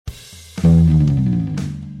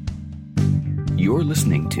You're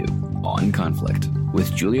listening to On Conflict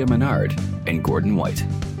with Julia Menard and Gordon White.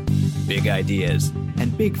 Big ideas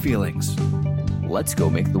and big feelings. Let's go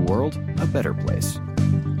make the world a better place.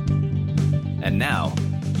 And now,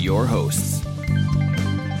 your hosts.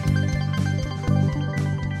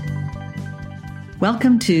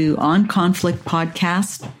 Welcome to On Conflict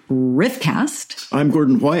Podcast, Riffcast. I'm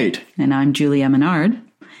Gordon White. And I'm Julia Menard.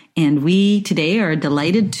 And we today are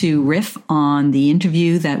delighted to riff on the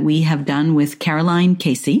interview that we have done with Caroline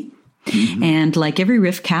Casey. Mm-hmm. And like every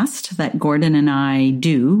Riffcast that Gordon and I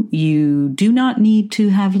do, you do not need to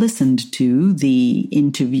have listened to the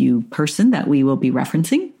interview person that we will be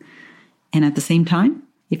referencing. And at the same time,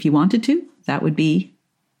 if you wanted to, that would be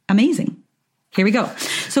amazing. Here we go.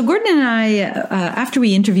 So Gordon and I, after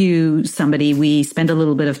we interview somebody, we spend a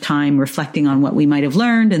little bit of time reflecting on what we might have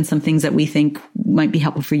learned and some things that we think might be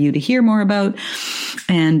helpful for you to hear more about.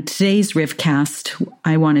 And today's Riffcast,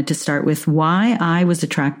 I wanted to start with why I was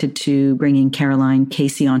attracted to bringing Caroline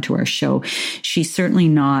Casey onto our show. She's certainly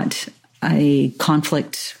not a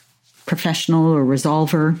conflict professional or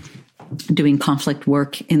resolver doing conflict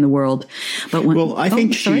work in the world. But I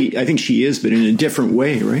think she is, but in a different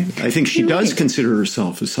way, right? I think she does consider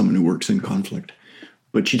herself as someone who works in conflict,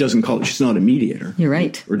 but she's not a mediator. You're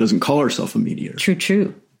right. Or doesn't call herself a mediator.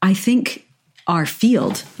 True. I think our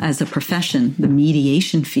field as a profession, the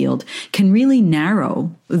mediation field, can really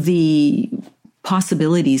narrow the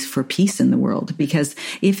possibilities for peace in the world, because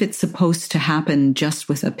if it's supposed to happen just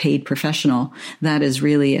with a paid professional, that is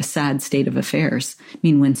really a sad state of affairs. I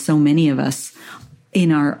mean, when so many of us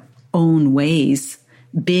in our own ways,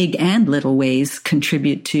 big and little ways,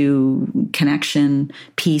 contribute to connection,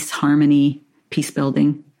 peace, harmony, peace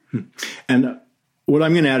building. And what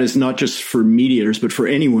I'm going to add is not just for mediators, but for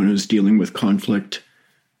anyone who's dealing with conflict.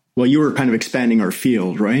 Well, you were kind of expanding our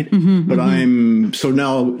field, right? Mm-hmm, but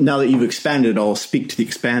now that you've expanded, I'll speak to the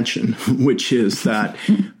expansion, which is that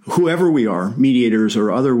whoever we are, mediators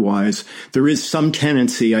or otherwise, there is some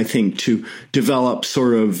tendency, I think, to develop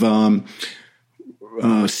sort of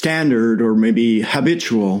standard or maybe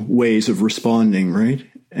habitual ways of responding, right?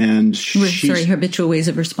 And habitual ways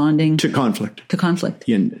of responding to conflict.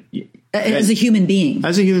 As a human being.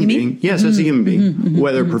 As a human being. Yes, mm-hmm, as a human being, mm-hmm,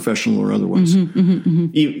 whether mm-hmm. professional or otherwise.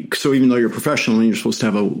 Mm-hmm. So even though you're professional and you're supposed to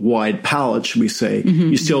have a wide palette, should we say, mm-hmm.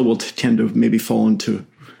 you still will tend to maybe fall into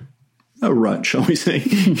a rut, shall we say?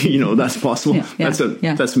 That's possible.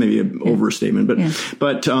 That's maybe an overstatement.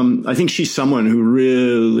 But I think she's someone who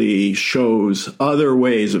really shows other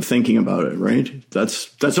ways of thinking about it, right?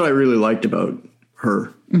 That's what I really liked about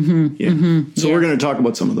her. Mm-hmm, yeah. Mm-hmm, so we're going to talk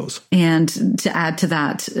about some of those. And to add to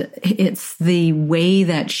that, it's the way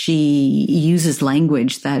that she uses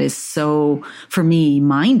language that is so, for me,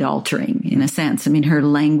 mind-altering in a sense. I mean, her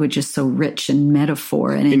language is so rich in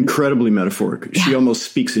metaphor. And incredibly metaphoric. Yeah. She almost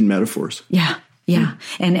speaks in metaphors. Yeah.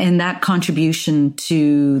 And that contribution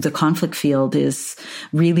to the conflict field is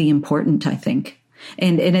really important, I think.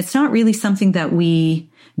 And it's not really something that we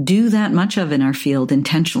do that much of in our field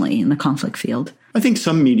intentionally in the conflict field. I think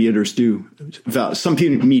some mediators do. Some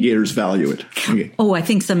mediators value it. Okay. Oh, I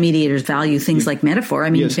think some mediators value things like metaphor. I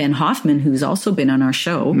mean, yes. Ben Hoffman, who's also been on our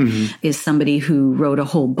show, mm-hmm. is somebody who wrote a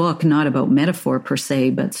whole book, not about metaphor per se,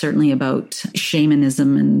 but certainly about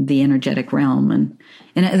shamanism and the energetic realm. And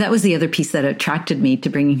that was the other piece that attracted me to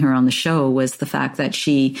bringing her on the show, was the fact that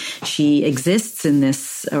she exists in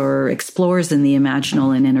this, or explores in the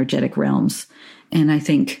imaginal and energetic realms. And I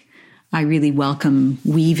think I really welcome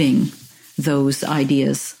weaving those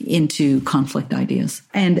ideas into conflict ideas.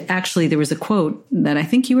 And actually, there was a quote that I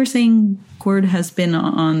think you were saying, Gord, has been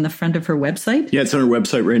on the front of her website. Yeah, it's on her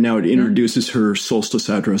website right now. It introduces her solstice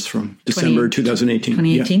address from December 2018.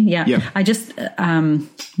 2018, yeah. I just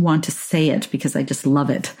want to say it because I just love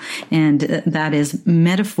it. And that is,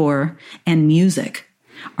 metaphor and music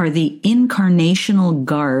are the incarnational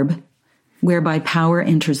garb whereby power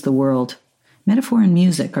enters the world. Metaphor and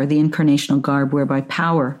music are the incarnational garb whereby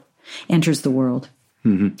power enters the world.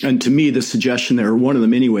 Mm-hmm. And to me, the suggestion there, one of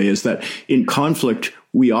them anyway, is that in conflict,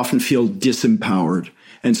 we often feel disempowered.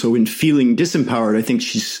 And so in feeling disempowered, I think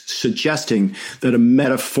she's suggesting that a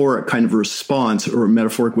metaphoric kind of response or a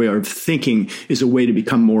metaphoric way of thinking is a way to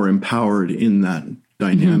become more empowered in that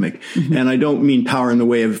dynamic. Mm-hmm. And I don't mean power in the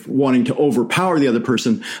way of wanting to overpower the other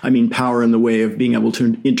person. I mean power in the way of being able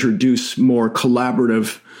to introduce more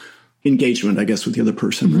collaborative engagement, I guess, with the other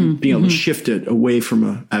person, mm-hmm, right? Being able to shift it away from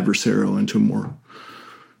an adversarial into a more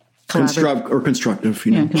constructive,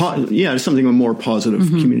 something a more positive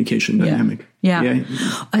communication dynamic. Yeah.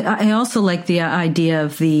 I also like the idea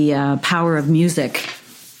of the power of music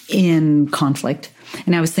in conflict.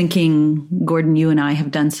 And I was thinking, Gordon, you and I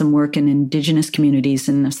have done some work in Indigenous communities,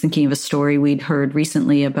 and I was thinking of a story we'd heard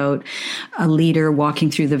recently about a leader walking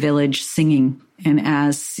through the village singing. And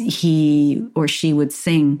as he or she would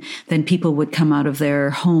sing, then people would come out of their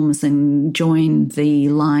homes and join the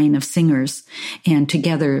line of singers. And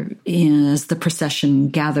together, as the procession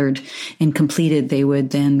gathered and completed, they would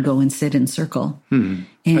then go and sit in circle. Mm-hmm.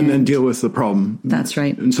 And then deal with the problem. That's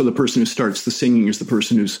right. And so the person who starts the singing is the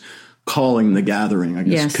person who's calling the gathering, I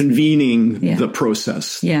guess, convening the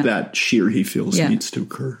process that she or he feels needs to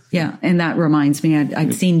occur. Yeah, and that reminds me,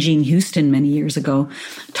 I'd seen Jean Houston many years ago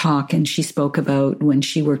talk, and she spoke about when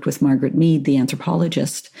she worked with Margaret Mead, the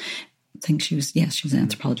anthropologist. I think she was an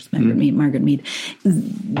anthropologist, Margaret Mead.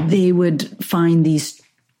 They would find these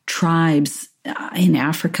tribes in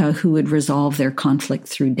Africa who would resolve their conflict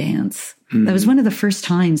through dance. That was one of the first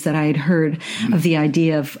times that I had heard of the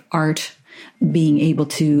idea of art being able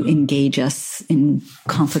to engage us in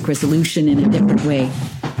conflict resolution in a different way.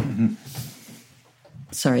 Mm-hmm.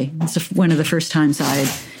 Sorry, it's one of the first times I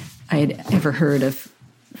had ever heard of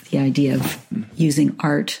the idea of using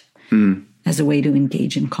art as a way to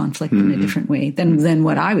engage in conflict in a different way than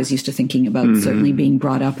what I was used to thinking about, certainly being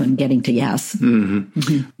brought up and getting to yes. Mm-hmm.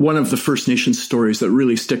 Mm-hmm. One of the First Nations stories that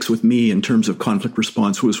really sticks with me in terms of conflict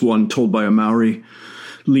response was one told by a Maori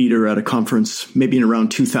leader at a conference, maybe in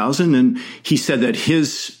around 2000. And he said that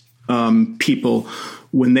his people,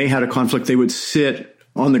 when they had a conflict, they would sit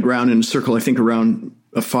on the ground in a circle, I think around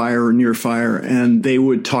a fire or near a fire, and they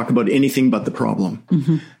would talk about anything but the problem.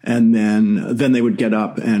 Mm-hmm. And then they would get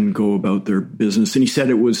up and go about their business. And he said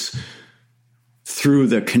it was through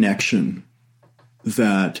the connection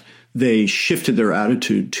that they shifted their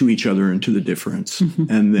attitude to each other and to the difference.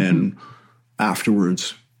 Mm-hmm. And then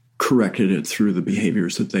afterwards corrected it through the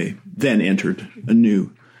behaviors that they then entered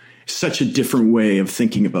anew. Such a different way of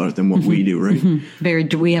thinking about it than what we do, right?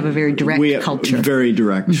 Mm-hmm. We have a very direct culture. Very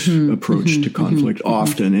direct approach to conflict,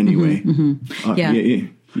 often anyway.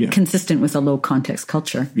 Consistent with a low context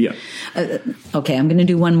culture. Yeah. Okay, I'm going to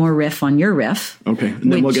do one more riff on your riff. Okay,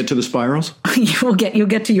 and then we'll get to the spirals? You'll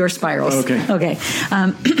get to your spirals. Okay.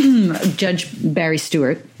 Judge Barry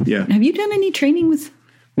Stewart. Yeah. Have you done any training with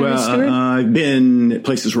Barry Stewart? I've been at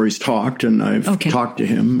places where he's talked, and I've talked to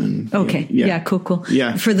him. And cool.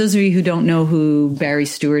 Yeah. For those of you who don't know who Barry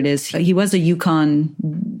Stewart is, he was a Yukon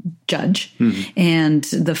judge and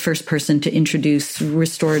the first person to introduce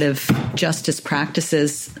restorative justice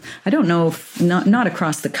practices. I don't know if not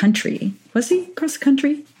across the country. Was he across the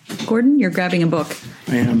country? Gordon, you're grabbing a book.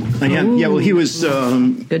 I am. Ooh. Yeah, well, he was...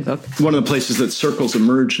 good book. One of the places that circles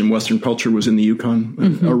emerged in Western culture was in the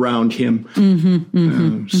Yukon, around him.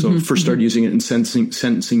 So first started using it in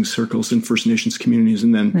sentencing circles in First Nations communities,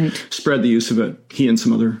 and then spread the use of it, he and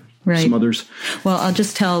some others. Well, I'll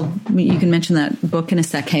just tell, you can mention that book in a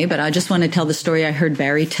sec, but I just want to tell the story I heard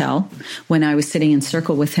Barry tell when I was sitting in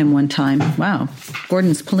circle with him one time. Wow,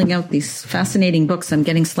 Gordon's pulling out these fascinating books. I'm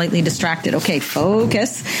getting slightly distracted. Okay,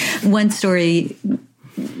 focus. One story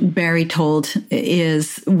Barry told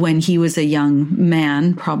is when he was a young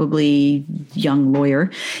man, probably young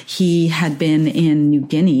lawyer, he had been in New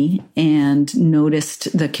Guinea and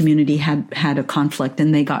noticed the community had a conflict,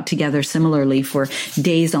 and they got together similarly for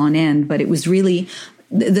days on end. But it was really,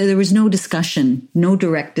 there was no discussion, no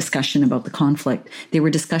direct discussion about the conflict. There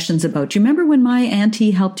were discussions about, do you remember when my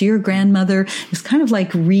auntie helped your grandmother? It was kind of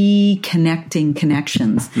like reconnecting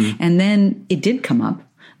connections. And then it did come up,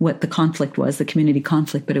 what the conflict was, the community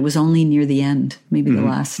conflict, but it was only near the end, maybe the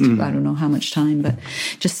last, I don't know how much time, but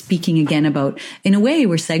just speaking again about, in a way,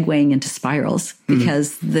 we're segueing into spirals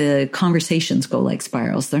because the conversations go like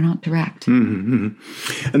spirals. They're not direct. And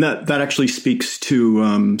that actually speaks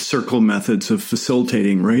to circle methods of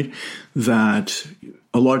facilitating, right? That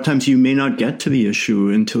a lot of times you may not get to the issue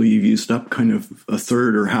until you've used up kind of a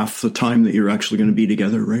third or half the time that you're actually going to be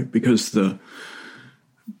together, right? Because the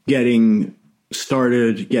getting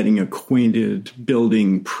started, getting acquainted,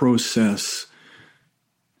 building process,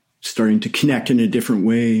 starting to connect in a different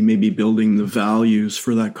way, maybe building the values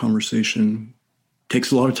for that conversation takes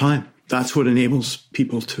a lot of time. That's what enables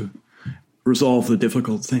people to resolve the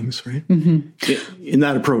difficult things, right? In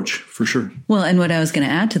that approach, for sure. Well, and what I was going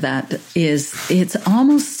to add to that is it's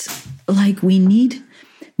almost like we need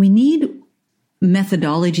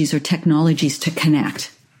methodologies or technologies to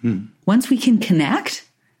connect. Once we can connect,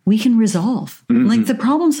 we can resolve. Like the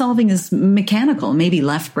problem solving is mechanical, maybe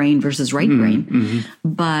left brain versus right brain.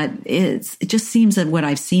 But it just seems that what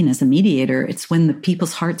I've seen as a mediator, it's when the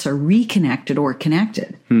people's hearts are reconnected or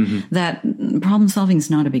connected that problem solving is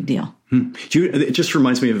not a big deal. It just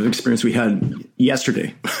reminds me of an experience we had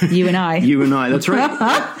yesterday. You and I. You and I. That's right.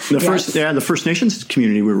 The First Nations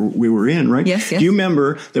community we were in, right? Yes. Do you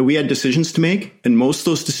remember that we had decisions to make, and most of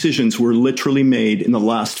those decisions were literally made in the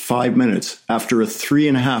last 5 minutes after a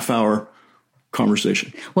 3.5 hour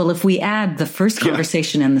conversation? Well, if we add the first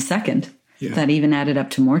conversation and the second, that even added up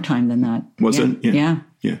to more time than that. Was it? Yeah.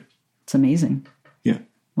 Yeah. It's amazing. Yeah.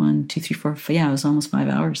 1, 2, 3, 4. Yeah, it was almost 5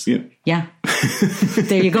 hours. Yeah. Yeah.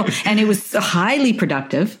 There you go. And it was highly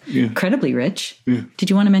productive, incredibly rich. Yeah. Did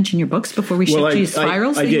you want to mention your books before we shift to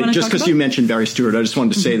Spirals? I did. Just because you mentioned Barry Stewart, I just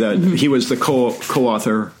wanted to say that he was the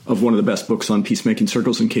co-author of one of the best books on peacemaking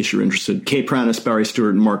circles, in case you're interested. Kay Pranis, Barry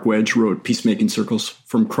Stewart, and Mark Wedge wrote Peacemaking Circles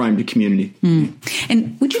from Crime to Community.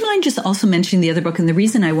 And would you mind just also mentioning the other book? And the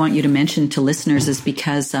reason I want you to mention to listeners is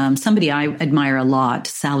because somebody I admire a lot,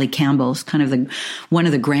 Sally Campbell, is kind of one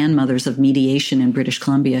of the grandmothers of mediation in British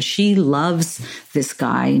Columbia. She loves this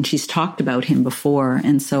guy, and she's talked about him before.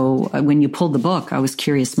 And so when you pulled the book, I was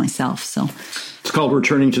curious myself. So it's called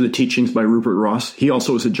Returning to the Teachings by Rupert Ross. He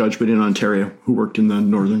also was a judge, but in Ontario, who worked in the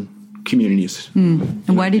northern communities. And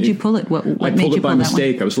why did you pull it? What made you pull that one? I pulled it by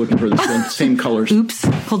mistake. I was looking for the same colors. Oops,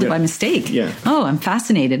 pulled it by mistake. Yeah. Oh, I'm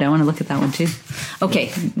fascinated. I want to look at that one too.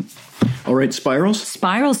 Okay. All right, Spirals?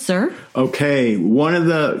 Spirals, sir. Okay.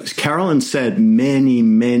 Carolyn said many,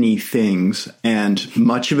 many things, and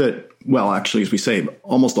much of it, well, actually, as we say,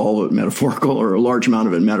 almost all of it metaphorical, or a large amount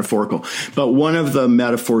of it metaphorical. But one of the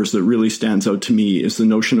metaphors that really stands out to me is the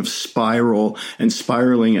notion of spiral and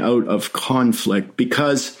spiraling out of conflict,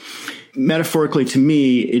 because metaphorically to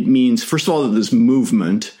me, it means, first of all, that there's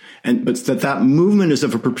movement, but that movement is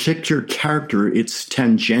of a particular character. It's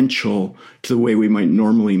tangential to the way we might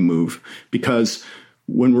normally move, because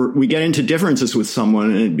when we get into differences with someone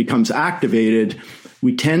and it becomes activated,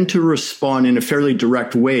 we tend to respond in a fairly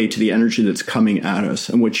direct way to the energy that's coming at us.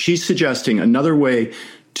 And what she's suggesting, another way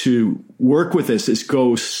to work with this is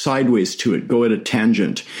go sideways to it, go at a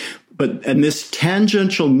tangent. And this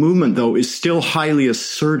tangential movement, though, is still highly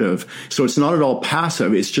assertive. So it's not at all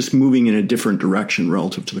passive. It's just moving in a different direction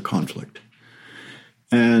relative to the conflict.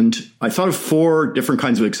 And I thought of 4 different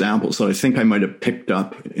kinds of examples that I think I might have picked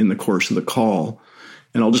up in the course of the call.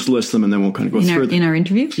 And I'll just list them, and then we'll kind of go through them. In our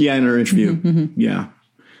interview? Yeah, in our interview. Yeah.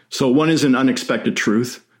 So one is an unexpected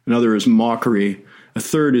truth. Another is mockery. A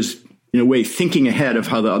third is, in a way, thinking ahead of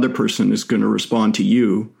how the other person is going to respond to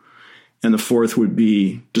you. And the fourth would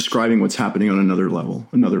be describing what's happening on another level,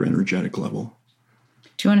 another energetic level.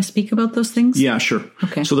 Do you want to speak about those things? Yeah, sure.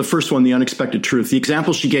 Okay. So the first one, the unexpected truth. The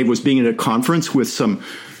example she gave was being at a conference with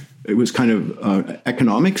it was kind of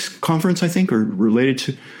economics conference, I think, or related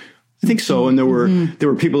to, I think so. And there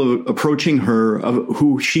were people approaching her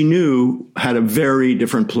who she knew had a very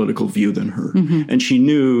different political view than her. And she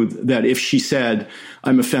knew that if she said,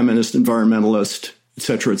 I'm a feminist, environmentalist, et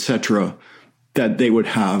cetera, that they would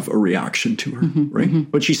have a reaction to her, right?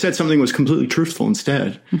 But she said something was completely truthful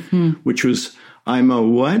instead, which was, I'm a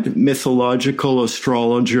what? Mythological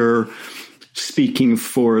astrologer speaking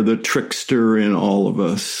for the trickster in all of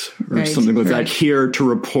us, or something like that, here to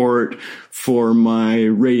report for my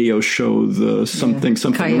radio show, the something,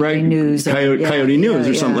 Coyote right? News. Coyote News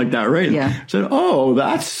or something like that, right? Yeah. Said, oh,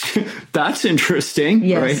 that's interesting,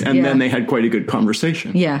 right? And then they had quite a good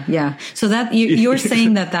conversation. Yeah. So that you're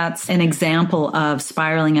saying that's an example of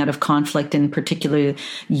spiraling out of conflict, in particular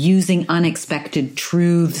using unexpected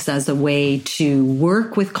truths as a way to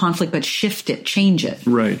work with conflict, but shift it, change it.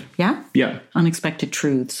 Right. Yeah? Yeah. Unexpected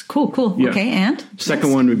truths. Cool. Yeah. Okay, and?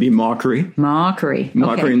 Second one would be mockery. Mockery.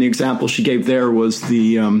 Okay. And the example she gave there was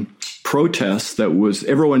the protest that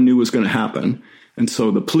everyone knew was going to happen. And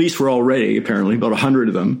so the police were already, apparently, about 100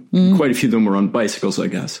 of them. Quite a few of them were on bicycles, I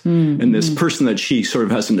guess. And this person that she sort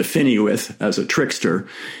of has an affinity with as a trickster,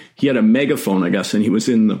 he had a megaphone, I guess, and he was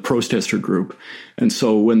in the protester group. And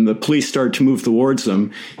so when the police started to move towards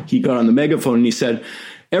them, he got on the megaphone and he said,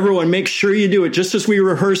 everyone, make sure you do it just as we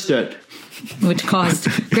rehearsed it. Which caused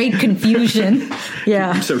great confusion.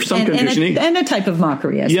 Yeah. So some confusion. And a type of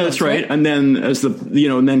mockery, I suppose. Yeah, that's right. And then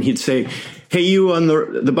and then he'd say, hey, you on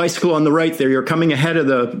the bicycle on the right there, you're coming ahead of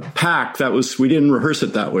the pack. We didn't rehearse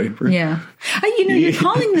it that way. Yeah. You're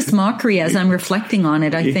calling this mockery as I'm reflecting on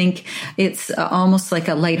it. I think it's almost like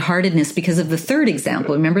a lightheartedness because of the third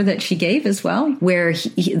example. Remember that she gave as well, where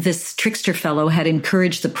this trickster fellow had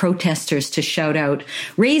encouraged the protesters to shout out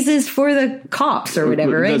raises for the cops or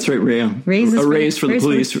whatever, right? That's right. Yeah. Raise for the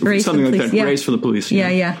police. Something like that. Yeah. Raise for the police.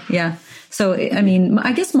 Yeah. So, I mean,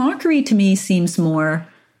 I guess mockery to me seems more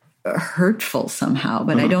hurtful somehow,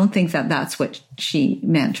 but I don't think that that's what she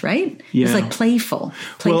meant, right? Yeah. It's like playful.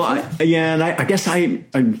 Well, I guess I'm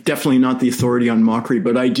definitely not the authority on mockery,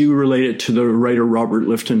 but I do relate it to the writer Robert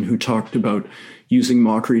Lifton, who talked about using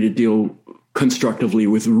mockery to deal constructively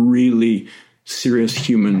with really serious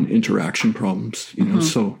human interaction problems, you know,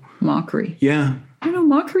 so. Mockery. Yeah. I don't know,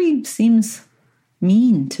 mockery seems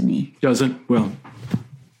mean to me. Does it? Well. I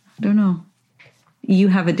don't know. You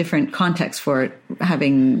have a different context for it,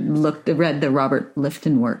 having read the Robert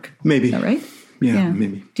Lifton work. Maybe. Is that right? Yeah,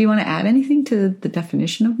 maybe. Do you want to add anything to the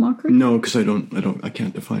definition of mockery? No, because I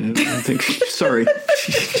can't define it. I think. Sorry.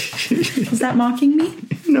 Is that mocking me?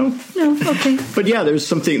 No. Okay. But yeah, there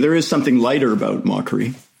is something lighter about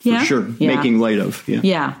mockery. For sure. Yeah. Making light of. Yeah.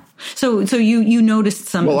 Yeah. So you noticed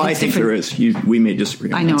some. Well, I think there is. We may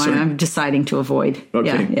disagree. I know. I'm deciding to avoid.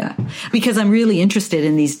 Okay. Yeah. Because I'm really interested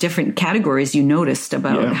in these different categories you noticed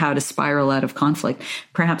about how to spiral out of conflict.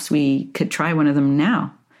 Perhaps we could try one of them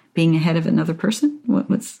now. Being ahead of another person.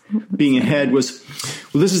 What's being ahead was?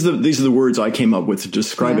 Well, these are the words I came up with to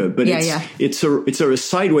describe it. But it's a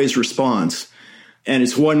sideways response. And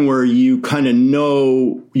it's one where you kind of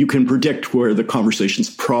know, you can predict where the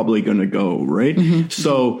conversation's probably going to go, right? Mm-hmm.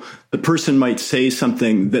 So the person might say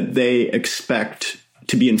something that they expect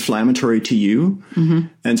to be inflammatory to you. Mm-hmm.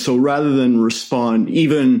 And so rather than respond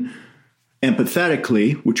even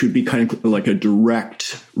empathetically, which would be kind of like a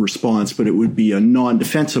direct response, but it would be a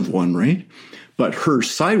non-defensive one, right? But her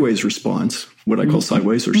sideways response, what I call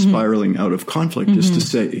sideways or spiraling out of conflict, is to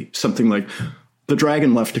say something like, the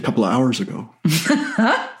dragon left a couple of hours ago.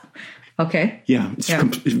 Okay. Yeah, it's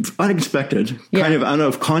unexpected, kind of out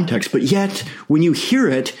of context. But yet, when you hear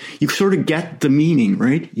it, you sort of get the meaning,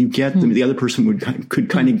 right? You get the other person could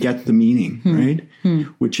kind of get the meaning, right?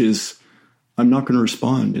 Which is, I'm not going to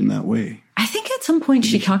respond in that way. I think at some point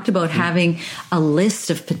she talked about having a list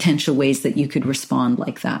of potential ways that you could respond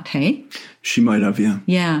like that, hey? She might have, yeah.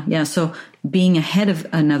 Yeah. So being ahead of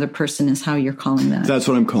another person is how you're calling that. That's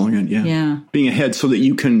what I'm calling it, yeah. Being ahead so that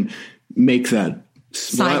you can make that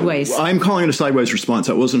sideways. I'm calling it a sideways response.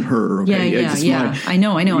 That wasn't her. Okay? Yeah. I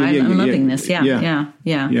know. I'm loving this. Yeah.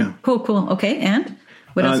 Cool. Okay, and?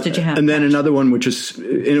 What else did you have? And then another one, which is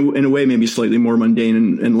in a way maybe slightly more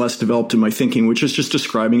mundane and less developed in my thinking, which is just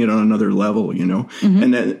describing it on another level, you know.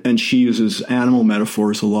 Mm-hmm. And she uses animal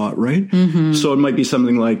metaphors a lot, right? Mm-hmm. So it might be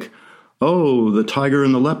something like, "Oh, the tiger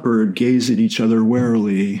and the leopard gaze at each other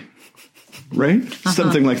warily." Right?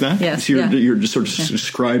 Something like that. Yes. So you're just sort of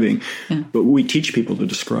describing. Yeah. But we teach people to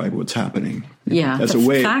describe what's happening. Yeah. As a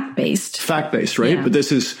way. Fact-based, right? Yeah. But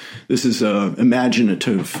this is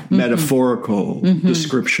imaginative, metaphorical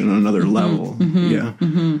description on another level. Mm-hmm. Yeah.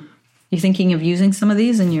 Mm-hmm. You thinking of using some of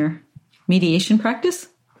these in your mediation practice?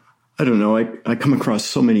 I don't know. I come across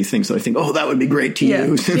so many things that I think, that would be great to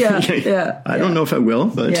use. I don't know if I will,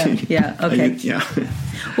 but okay.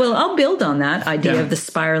 Well, I'll build on that idea of the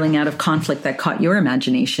spiraling out of conflict that caught your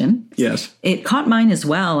imagination. Yes. It caught mine as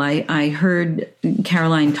well. I heard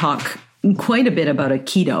Caroline talk quite a bit about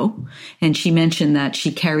Aikido, and she mentioned that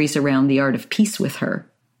she carries around the art of peace with her.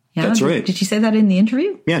 Yeah? That's right. Did she say that in the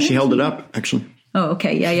interview? Yeah, she held it up, actually. Oh,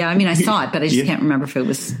 okay. Yeah. I mean, I saw it, but I just can't remember if it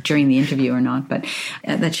was during the interview or not, but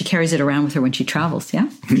that she carries it around with her when she travels. Yeah.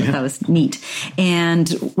 That was neat. And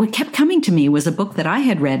what kept coming to me was a book that I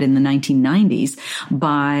had read in the 1990s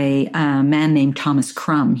by a man named Thomas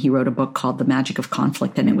Crum. He wrote a book called The Magic of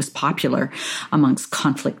Conflict, and it was popular amongst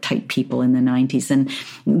conflict type people in the 90s. And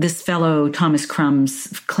this fellow, Thomas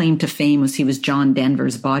Crum's claim to fame was he was John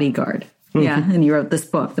Denver's bodyguard. Mm-hmm. Yeah. And he wrote this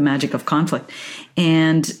book, The Magic of Conflict.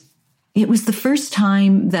 And it was the first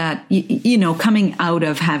time that, coming out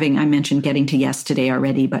of having, I mentioned getting to yes today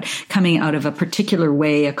already, but coming out of a particular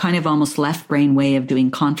way, a kind of almost left brain way of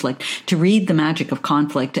doing conflict, to read The Magic of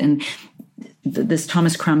Conflict. And this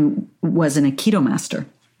Thomas Crum was an Aikido master.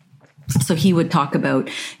 So he would talk about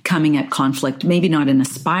coming at conflict, maybe not in a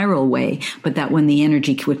spiral way, but that when the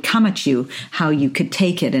energy would come at you, how you could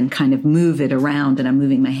take it and kind of move it around. And I'm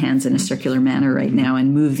moving my hands in a circular manner right now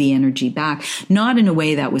and move the energy back, not in a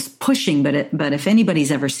way that was pushing, but if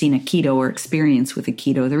anybody's ever seen Aikido or experience with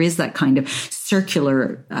Aikido, there is that kind of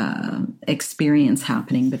circular experience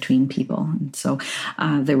happening between people. And so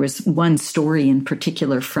there was one story in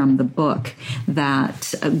particular from the book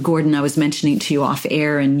that, Gordon, I was mentioning to you off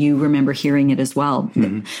air, and you remember remember hearing it as well.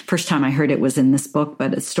 The first time I heard it was in this book,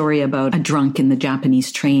 but a story about a drunk in the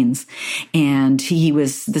Japanese trains. And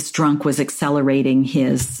this drunk was accelerating he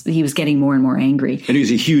was getting more and more angry. And he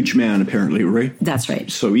was a huge man, apparently, right? That's right.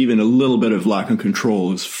 So even a little bit of lack of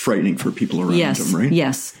control is frightening for people around him, right?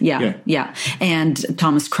 Yes. Yeah. And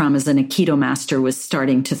Thomas Crum, as an Aikido master, was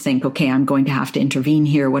starting to think, okay, I'm going to have to intervene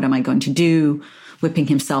here. What am I going to do? Whipping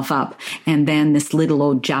himself up. And then this little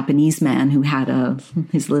old Japanese man who had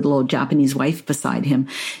his little old Japanese wife beside him,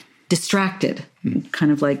 distracted,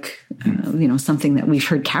 kind of like, something that we've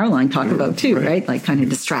heard Caroline talk about too, right? Like kind of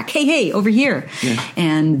distract. Hey, over here. Yeah.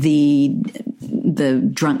 And the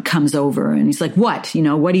drunk comes over and he's like, what do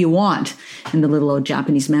you want? And the little old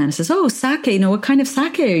Japanese man says, oh, sake. What kind of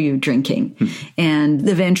sake are you drinking? And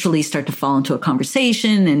eventually start to fall into a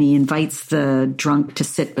conversation, and he invites the drunk to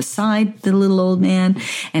sit beside the little old man.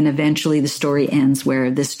 And eventually the story ends where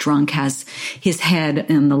this drunk has his head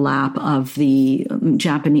in the lap of the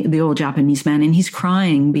old Japanese man, and he's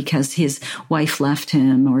crying because his wife left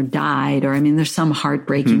him or died, or there's some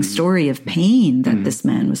heartbreaking story of pain that this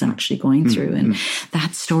man was actually going through. And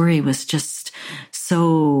that story was just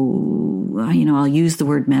so, I'll use the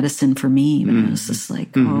word medicine for me, but it was just like,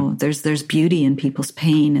 oh, there's beauty in people's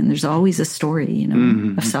pain, and there's always a story,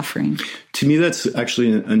 of suffering. To me, that's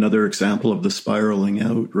actually another example of the spiraling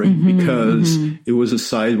out, right? Because it was a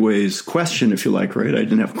sideways question, if you like, right? I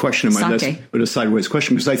didn't have a question in my list, but a sideways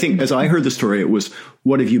question. Because I think, as I heard the story, it was,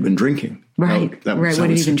 what have you been drinking? Right. What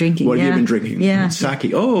have you been drinking? What have you been drinking? Yeah.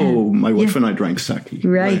 Sake. Oh, my wife and I drank sake.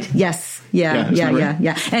 Right. Yes. Yeah.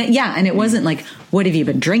 And it wasn't like, what have you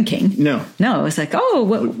been drinking? No. It was like, oh,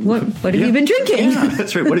 what have you been drinking? Yeah,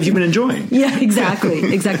 that's right. What have you been enjoying? Yeah, exactly.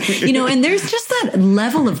 And there's just that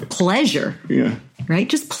level of pleasure. Yeah. Right?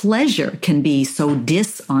 Just pleasure can be so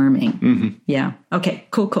disarming. Yeah. Okay,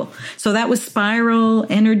 cool. So that was spiral,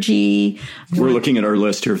 energy. We're looking at our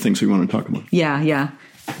list here of things we want to talk about. Yeah.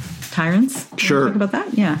 Tyrants? Sure. Talk about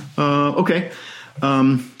that? Yeah. Okay.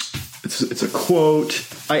 It's a quote.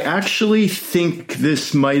 I actually think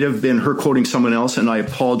this might have been her quoting someone else, and I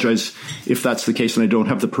apologize if that's the case and I don't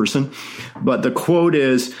have the person. But the quote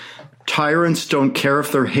is, tyrants don't care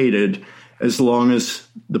if they're hated as long as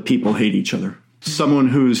the people hate each other. Someone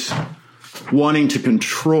who's wanting to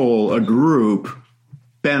control a group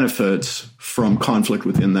benefits from conflict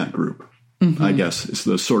within that group, I guess, is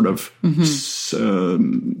the sort of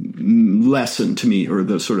lesson to me, or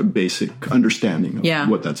the sort of basic understanding of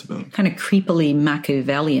what that's about. Kind of creepily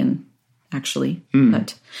Machiavellian, actually.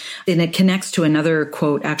 And it connects to another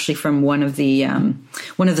quote, actually, from one of the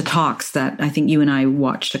talks that I think you and I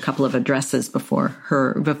watched a couple of addresses before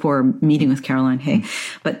meeting with Caroline Hay.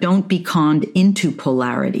 But don't be conned into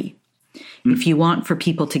polarity. If you want for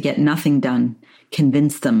people to get nothing done,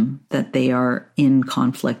 convince them that they are in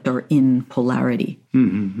conflict or in polarity.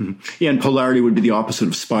 Yeah, and polarity would be the opposite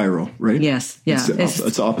of spiral, right? Yes, yeah.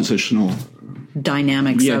 It's oppositional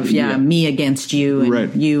dynamics of me against you,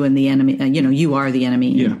 and you and the enemy. You are the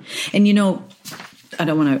enemy. Yeah. And I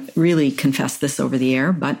don't want to really confess this over the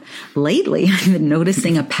air, but lately I've been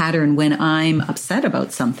noticing a pattern when I'm upset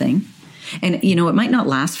about something. And, it might not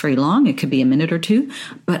last very long. It could be a minute or two.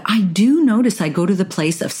 But I do notice I go to the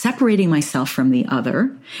place of separating myself from the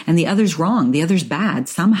other, and the other's wrong. The other's bad.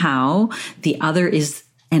 Somehow the other is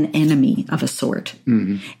an enemy of a sort.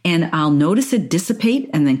 And I'll notice it dissipate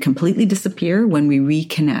and then completely disappear when we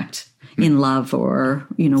reconnect in love or,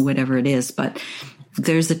 whatever it is. But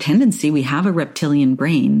there's a tendency, we have a reptilian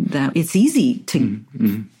brain, that it's easy to,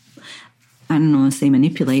 I don't want to say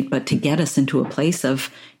manipulate, but to get us into a place of,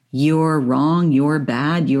 you're wrong, you're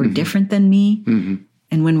bad, you're different than me.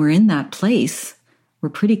 And when we're in that place, we're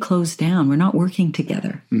pretty closed down. We're not working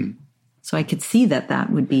together. So I could see that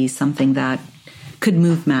would be something that could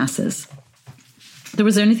move masses.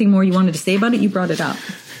 Was there anything more you wanted to say about it? You brought it up.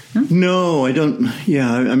 No, I don't.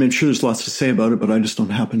 Yeah, I'm sure there's lots to say about it, but I just don't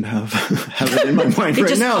happen to have it in my mind right now. It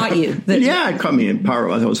just caught you. It caught me in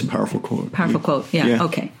power. That was a powerful quote. Powerful quote. Yeah.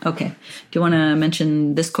 Okay. Do you want to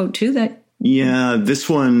mention this quote too? Yeah, this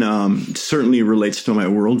one certainly relates to my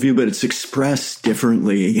worldview, but it's expressed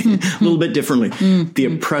differently, a little bit differently. The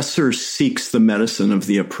oppressor seeks the medicine of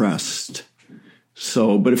the oppressed.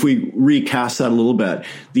 So, but if we recast that a little bit,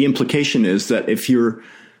 the implication is that if you're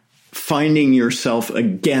finding yourself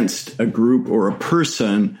against a group or a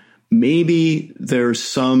person, maybe there's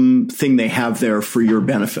something they have there for your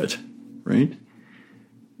benefit, right?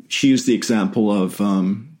 She used the example of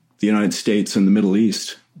the United States and the Middle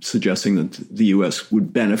East, suggesting that the U.S.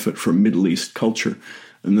 would benefit from Middle East culture.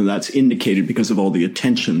 And then that's indicated because of all the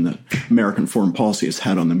attention that American foreign policy has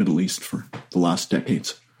had on the Middle East for the last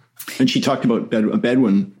decades. And she talked about a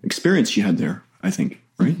Bedouin experience she had there, I think,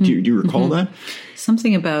 right? Do you recall that?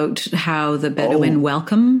 Something about how the Bedouin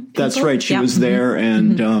welcome people? That's right. She was there,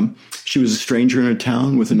 and she was a stranger in a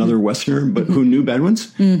town with another Westerner, but who knew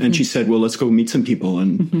Bedouins. And she said, well, let's go meet some people.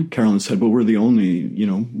 And Carolyn said, well, we're the only,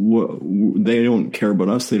 they don't care about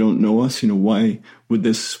us. They don't know us. Why would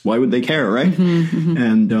they care, right?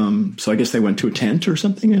 And so I guess they went to a tent or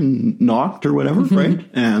something and knocked or whatever, right?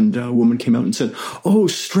 And a woman came out and said, oh,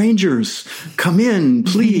 strangers, come in,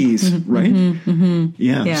 please, right?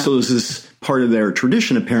 Yeah. So there's this part of their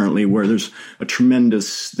tradition, apparently, where there's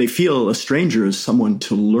they feel a stranger as someone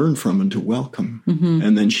to learn from and to welcome.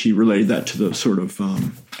 And then she related that to the sort of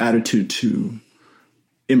attitude to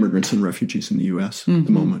immigrants and refugees in the U.S. at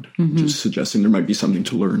the moment, just suggesting there might be something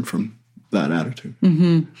to learn from that attitude.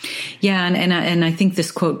 Yeah, and I think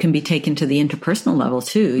this quote can be taken to the interpersonal level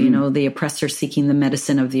too. The oppressor seeking the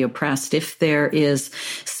medicine of the oppressed. If there is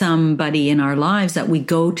somebody in our lives that we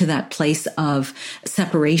go to that place of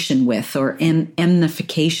separation with or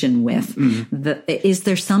enmification with, is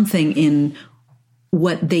there something in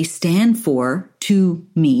what they stand for to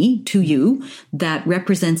me, to you, that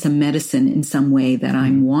represents a medicine in some way that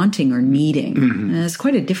I'm wanting or needing? And it's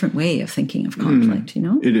quite a different way of thinking of conflict,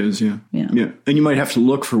 It is, yeah. And you might have to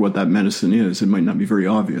look for what that medicine is. It might not be very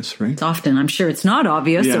obvious, right? It's often, I'm sure it's not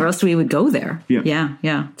obvious, or else we would go there. Yeah.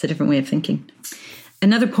 It's a different way of thinking.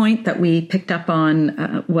 Another point that we picked up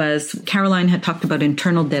on was Caroline had talked about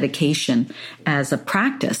internal dedication as a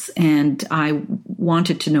practice, and I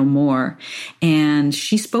wanted to know more. And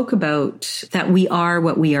she spoke about that we are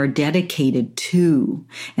what we are dedicated to.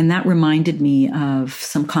 And that reminded me of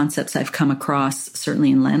some concepts I've come across, certainly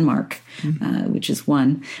in Landmark, which is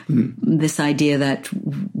one. This idea that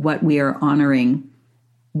what we are honoring,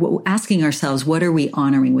 asking ourselves, what are we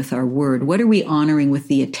honoring with our word? What are we honoring with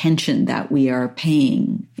the attention that we are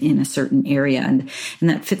paying in a certain area? And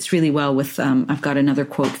that fits really well with, I've got another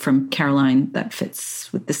quote from Caroline that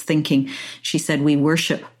fits with this thinking. She said, we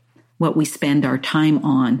worship what we spend our time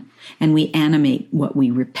on, and we animate what we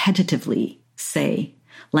repetitively say.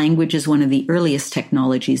 Language is one of the earliest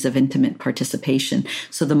technologies of intimate participation.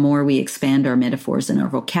 So the more we expand our metaphors and our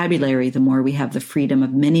vocabulary, the more we have the freedom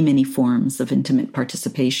of many, many forms of intimate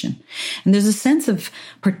participation. And there's a sense of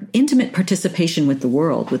intimate participation with the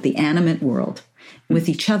world, with the animate world, with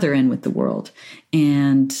each other and with the world.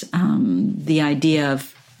 And the idea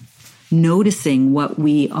of noticing what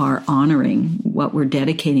we are honoring, what we're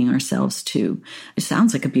dedicating ourselves to, it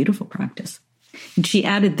sounds like a beautiful practice. And she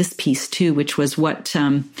added this piece too, which was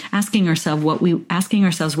asking ourselves what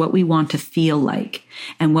we want to feel like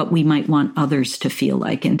and what we might want others to feel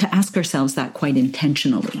like, and to ask ourselves that quite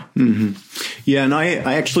intentionally. Yeah, and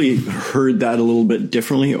I actually heard that a little bit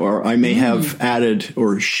differently, or I may have added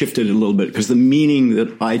or shifted it a little bit, because the meaning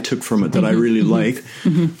that I took from it that I really like,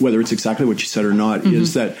 whether it's exactly what you said or not,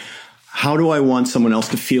 is that how do I want someone else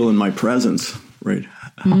to feel in my presence, right?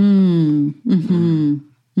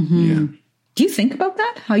 Yeah. Do you think about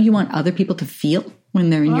that? How you want other people to feel when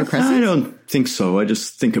they're in your presence? I don't think so. I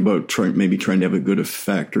just think about trying to have a good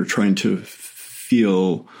effect, or trying to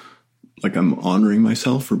feel like I'm honoring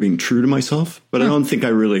myself or being true to myself. But I don't think I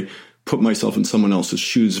really put myself in someone else's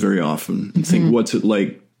shoes very often and think, what's it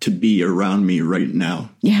like to be around me right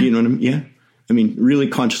now? Yeah. You know what I mean? Yeah. I mean, really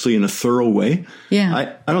consciously in a thorough way.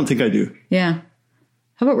 Yeah. I don't think I do. Yeah.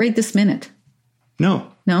 How about right this minute?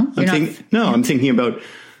 No. No? I'm thinking about,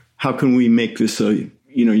 how can we make this a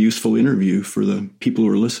useful interview for the people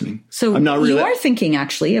who are listening? So I'm not really, you are thinking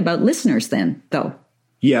actually about listeners then, though.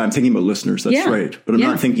 Yeah, I'm thinking about listeners. That's right. But I'm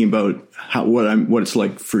not thinking about what it's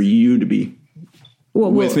like for you to be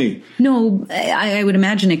with me. No, I would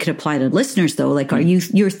imagine it could apply to listeners though. Like,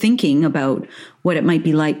 you're thinking about what it might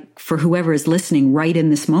be like for whoever is listening right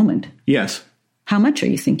in this moment? Yes. How much are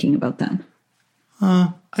you thinking about that?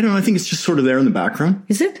 I don't know. I think it's just sort of there in the background.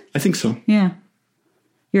 Is it? I think so. Yeah.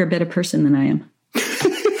 You're a better person than I am. I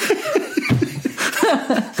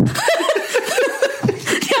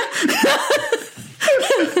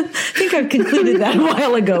think I've concluded that a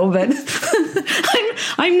while ago, but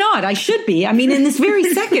I'm not. I should be. I mean, in this very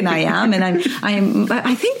second I am, and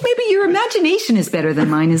I think maybe your imagination is better than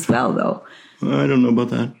mine as well, though. I don't know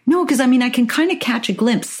about that. No, because I can kind of catch a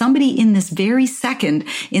glimpse. Somebody in this very second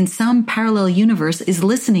in some parallel universe is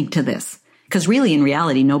listening to this. Because really, in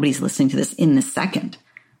reality, nobody's listening to this in this second.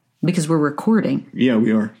 Because we're recording. Yeah,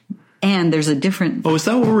 we are. And there's a different... Oh, is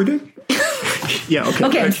that what we're doing? Yeah, okay.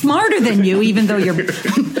 Okay, I'm smarter than you, even though you're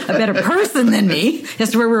a better person than me.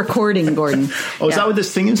 Yes, we're recording, Gordon. Oh, is that what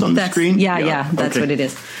this thing is on the screen? Yeah, that's what it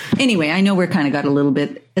is. Anyway, I know we're kind of got a little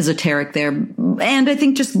bit esoteric there. And I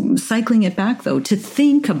think just cycling it back, though, to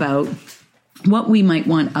think about what we might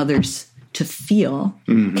want others to feel.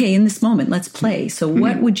 Mm-hmm. Okay, in this moment, let's play. So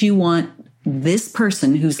what would you want this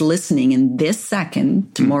person who's listening in this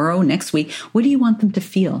second, tomorrow, next week, what do you want them to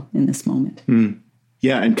feel in this moment?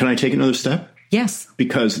 Yeah, and can I take another step? Yes.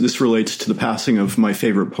 Because this relates to the passing of my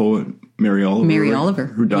favorite poet, Mary Oliver.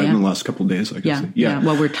 Who died in the last couple of days, I guess. Yeah.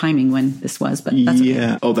 Well, we're timing when this was, but that's okay.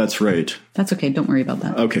 Yeah. Oh, that's right. That's okay. Don't worry about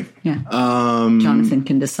that. Okay. Yeah. Jonathan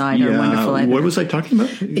can decide, our wonderful editor. What was I talking about?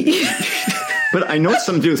 But I know it's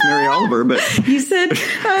something to do with Mary Oliver, but... You said,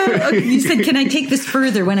 can I take this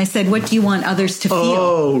further when I said, what do you want others to feel?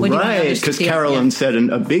 Oh, right. Because Caroline said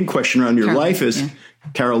a big question around your life is...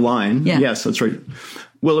 Caroline. Yeah. Yes, that's right.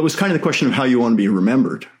 Well, it was kind of the question of how you want to be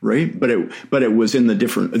remembered, right? But it was in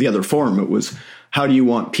the other form. It was, how do you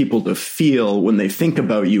want people to feel when they think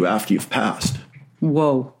about you after you've passed?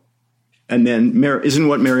 Whoa. And then, isn't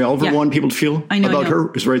what Mary Oliver wanted people to feel about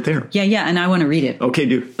her is right there. Yeah, and I want to read it. Okay,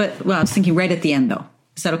 do. But, I was thinking right at the end, though.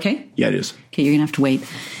 Is that okay? Yeah, it is. Okay, you're going to have to wait.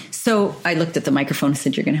 So I looked at the microphone and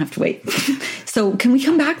said, you're going to have to wait. So can we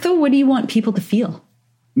come back, though? What do you want people to feel?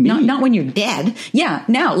 Me? Not when you're dead. Yeah,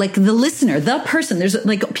 now, like the listener, the person. There's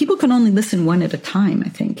like, people can only listen one at a time, I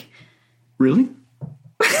think. Really?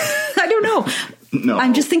 I don't know. No.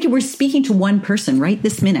 I'm just thinking we're speaking to one person right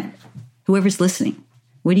this minute. Whoever's listening.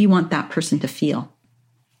 What do you want that person to feel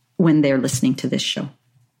when they're listening to this show?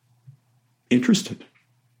 Interested.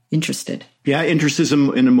 Yeah, interest is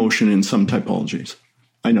an emotion in some typologies.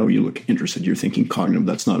 I know you look interested. You're thinking cognitive.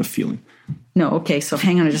 That's not a feeling. No, okay. So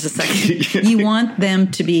hang on just a second. You want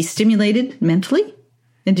them to be stimulated mentally?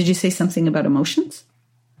 And did you say something about emotions?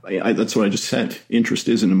 That's what I just said. Interest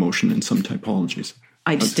is an emotion in some typologies.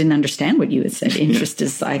 I just didn't understand what you had said. Interest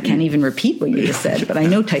is, I can't even repeat what you just said, but I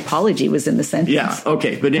know typology was in the sentence. Yeah,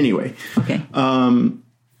 okay. But anyway. Okay.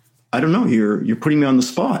 I don't know. You're putting me on the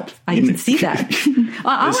spot. I can see that.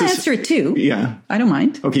 I'll answer it too. Yeah. I don't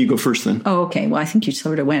mind. Okay, you go first then. Oh, okay. Well, I think you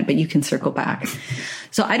sort of went, but you can circle back.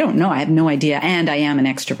 So I don't know. I have no idea. And I am an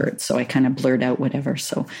extrovert, so I kind of blurt out whatever.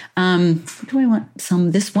 So what do I want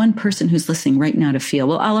this one person who's listening right now to feel?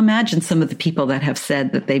 Well, I'll imagine some of the people that have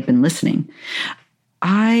said that they've been listening.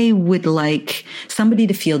 I would like somebody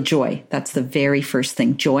to feel joy. That's the very first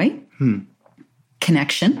thing. Joy,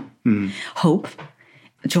 connection, hope.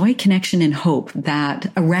 Joy, connection, and hope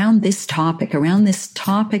that around this topic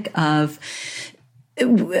of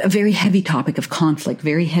a very heavy topic of conflict,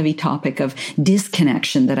 very heavy topic of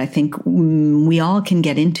disconnection that I think we all can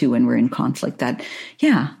get into when we're in conflict, that,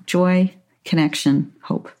 joy, connection,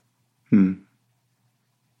 hope. That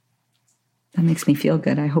makes me feel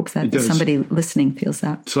good. I hope that somebody listening feels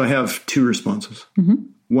that. So I have two responses.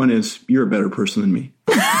 One is, you're a better person than me.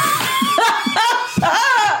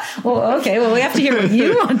 Well, okay. Well, we have to hear what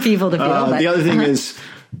you want people to feel. The other thing is,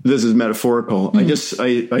 this is metaphorical.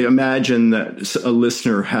 I imagine that a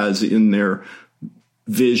listener has in their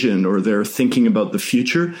vision or they're thinking about the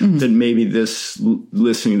future, that maybe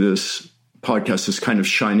listening to this podcast is kind of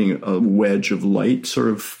shining a wedge of light sort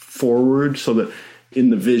of forward, so that in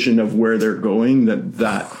the vision of where they're going,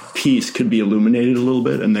 that piece could be illuminated a little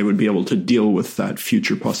bit, and they would be able to deal with that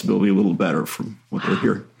future possibility a little better from what they're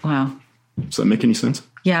hearing. Wow. Does that make any sense?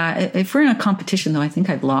 Yeah. If we're in a competition, though, I think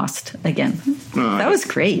I've lost again. That was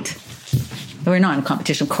great. We're not in a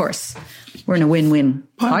competition, of course. We're in a win-win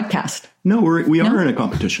podcast. No, we are in a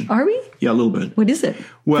competition. Are we? Yeah, a little bit. What is it?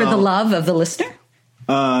 For the love of the listener?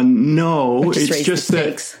 No, it's just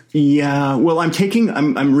that. Yeah. Well,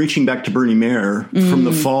 I'm reaching back to Bernie Mayer from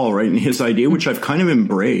the fall, right? And his idea, which I've kind of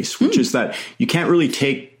embraced, which is that you can't really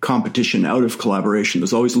take competition out of collaboration.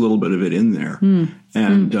 There's always a little bit of it in there.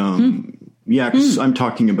 And, because I'm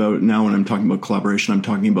talking about now when I'm talking about collaboration, I'm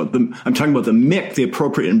talking about the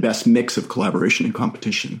appropriate and best mix of collaboration and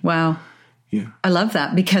competition. Wow. Yeah. I love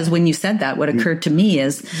that, because when you said that, what occurred to me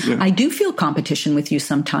is I do feel competition with you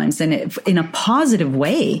sometimes, and in a positive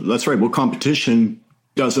way. That's right. Well, competition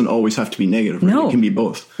doesn't always have to be negative. Right? No. It can be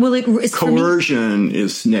both. Well, it's coercion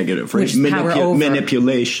is negative, right?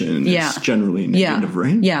 Manipulation is generally negative,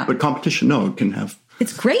 right? Yeah. But competition, no, it can have.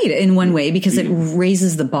 It's great in one way because it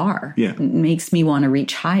raises the bar. Yeah. It makes me want to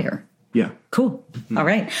reach higher. Yeah. Cool. All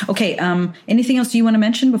right. Okay. Anything else you want to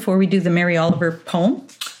mention before we do the Mary Oliver poem?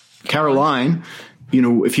 Caroline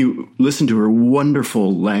if you listen to her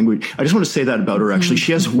wonderful language, I just want to say that about her, actually.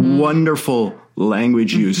 She has wonderful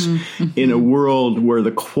language use in a world where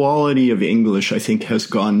the quality of English, I think, has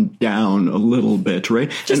gone down a little bit, right?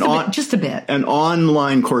 Just a bit. And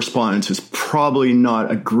online correspondence is probably not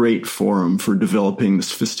a great forum for developing the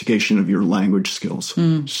sophistication of your language skills.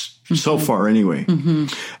 So far, anyway.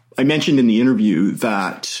 I mentioned in the interview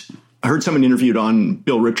that I heard someone interviewed on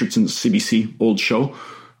Bill Richardson's CBC old show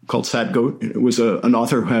called Sad Goat. It was an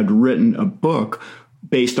author who had written a book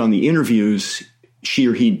based on the interviews she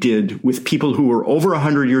or he did with people who were over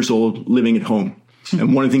 100 years old living at home.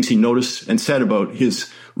 And one of the things he noticed and said about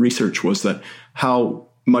his research was that how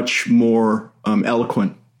much more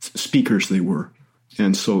eloquent speakers they were.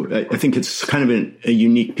 And so I think it's kind of a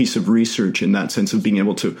unique piece of research in that sense of being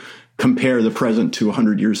able to compare the present to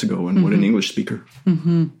 100 years ago and what an English speaker.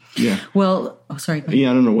 Yeah. Well, sorry.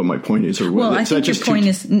 Yeah, I don't know what my point is. Well, I think your point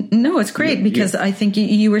is, no, it's great because I think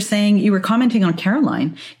you were saying, you were commenting on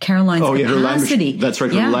Caroline. Caroline's capacity. Her language. That's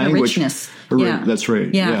right, her language. Her richness. That's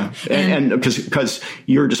right. Yeah. And because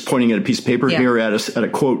you're just pointing at a piece of paper here at a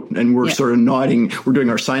quote, and we're sort of nodding. We're doing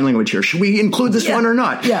our sign language here. Should we include this one or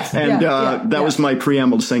not? Yes. And that was my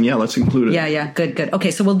preamble to saying, let's include it. Yeah. Good.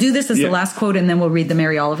 Okay. So we'll do this as the last quote, and then we'll read the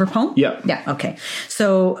Mary Oliver poem. Yeah. Okay.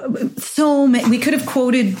 So we could have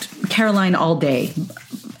quoted Caroline all day,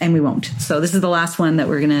 and we won't. So this is the last one that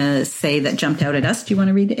we're going to say that jumped out at us. Do you want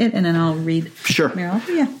to read it? And then I'll read Mary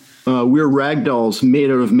Oliver? Yeah. We're ragdolls made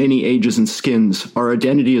out of many ages and skins. Our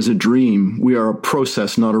identity is a dream. We are a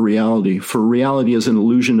process, not a reality. For reality is an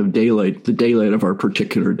illusion of daylight, the daylight of our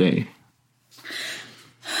particular day.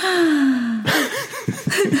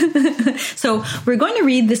 So we're going to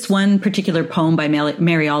read this one particular poem by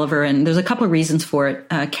Mary Oliver, and there's a couple of reasons for it.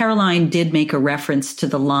 Caroline did make a reference to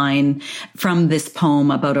the line from this poem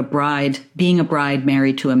about being a bride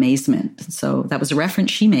married to amazement. So that was a reference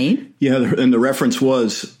she made. Yeah, and the reference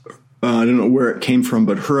was, I don't know where it came from,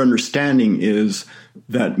 but her understanding is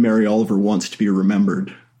that Mary Oliver wants to be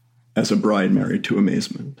remembered as a bride married to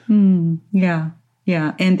amazement. Yeah.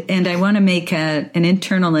 Yeah. And I want to make an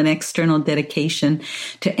internal and external dedication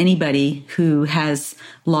to anybody who has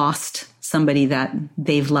lost somebody that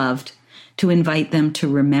they've loved, to invite them to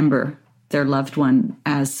remember their loved one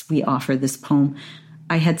as we offer this poem.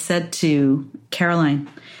 I had said to Caroline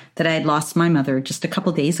that I had lost my mother just a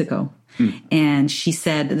couple days ago. And she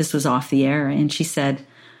said, this was off the air, and she said,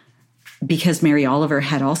 because Mary Oliver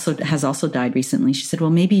has also died recently, she said,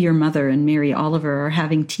 well, maybe your mother and Mary Oliver are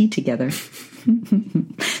having tea together.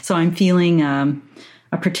 So I'm feeling a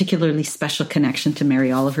particularly special connection to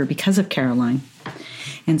Mary Oliver because of Caroline.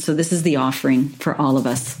 And so this is the offering for all of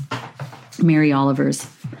us. Mary Oliver's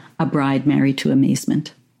A Bride Married to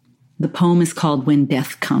Amazement. The poem is called When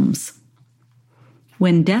Death Comes.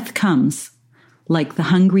 When death comes, like the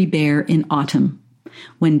hungry bear in autumn,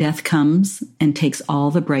 when death comes and takes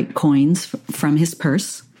all the bright coins from his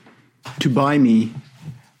purse, to buy me,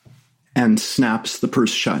 and snaps the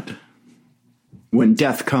purse shut. When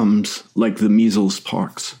death comes like the measles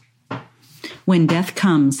pox. When death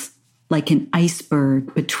comes like an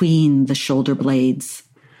iceberg between the shoulder blades.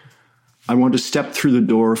 I want to step through the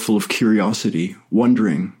door full of curiosity,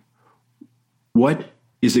 wondering, what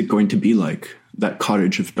is it going to be like, that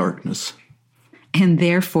cottage of darkness? And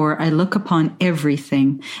therefore I look upon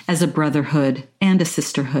everything as a brotherhood and a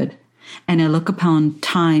sisterhood. And I look upon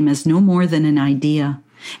time as no more than an idea.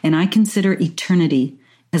 And I consider eternity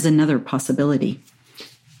as another possibility.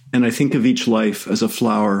 And I think of each life as a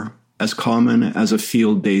flower, as common as a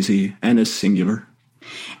field daisy, and as singular.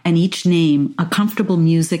 And each name a comfortable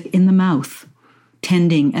music in the mouth,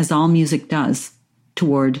 tending as all music does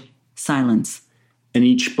toward silence. And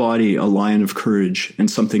each body a lion of courage and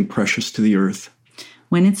something precious to the earth.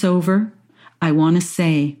 When it's over, I want to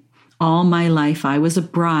say, all my life I was a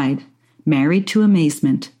bride, married to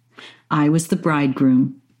amazement. I was the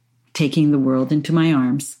bridegroom, taking the world into my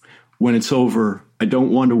arms. When it's over, I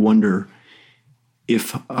don't want to wonder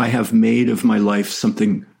if I have made of my life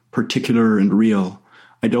something particular and real.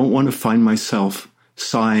 I don't want to find myself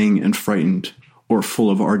sighing and frightened or full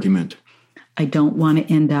of argument. I don't want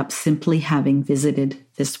to end up simply having visited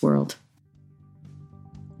this world.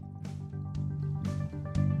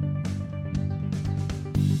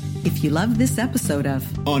 If you loved this episode of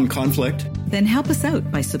On Conflict, then help us out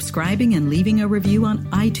by subscribing and leaving a review on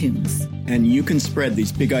iTunes. And you can spread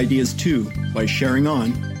these big ideas too by sharing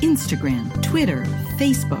on Instagram, Twitter,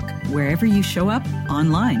 Facebook, wherever you show up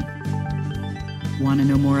online. Want to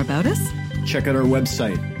know more about us? Check out our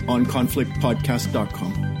website,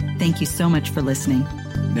 onconflictpodcast.com. Thank you so much for listening.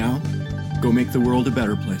 Now, go make the world a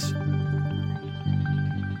better place.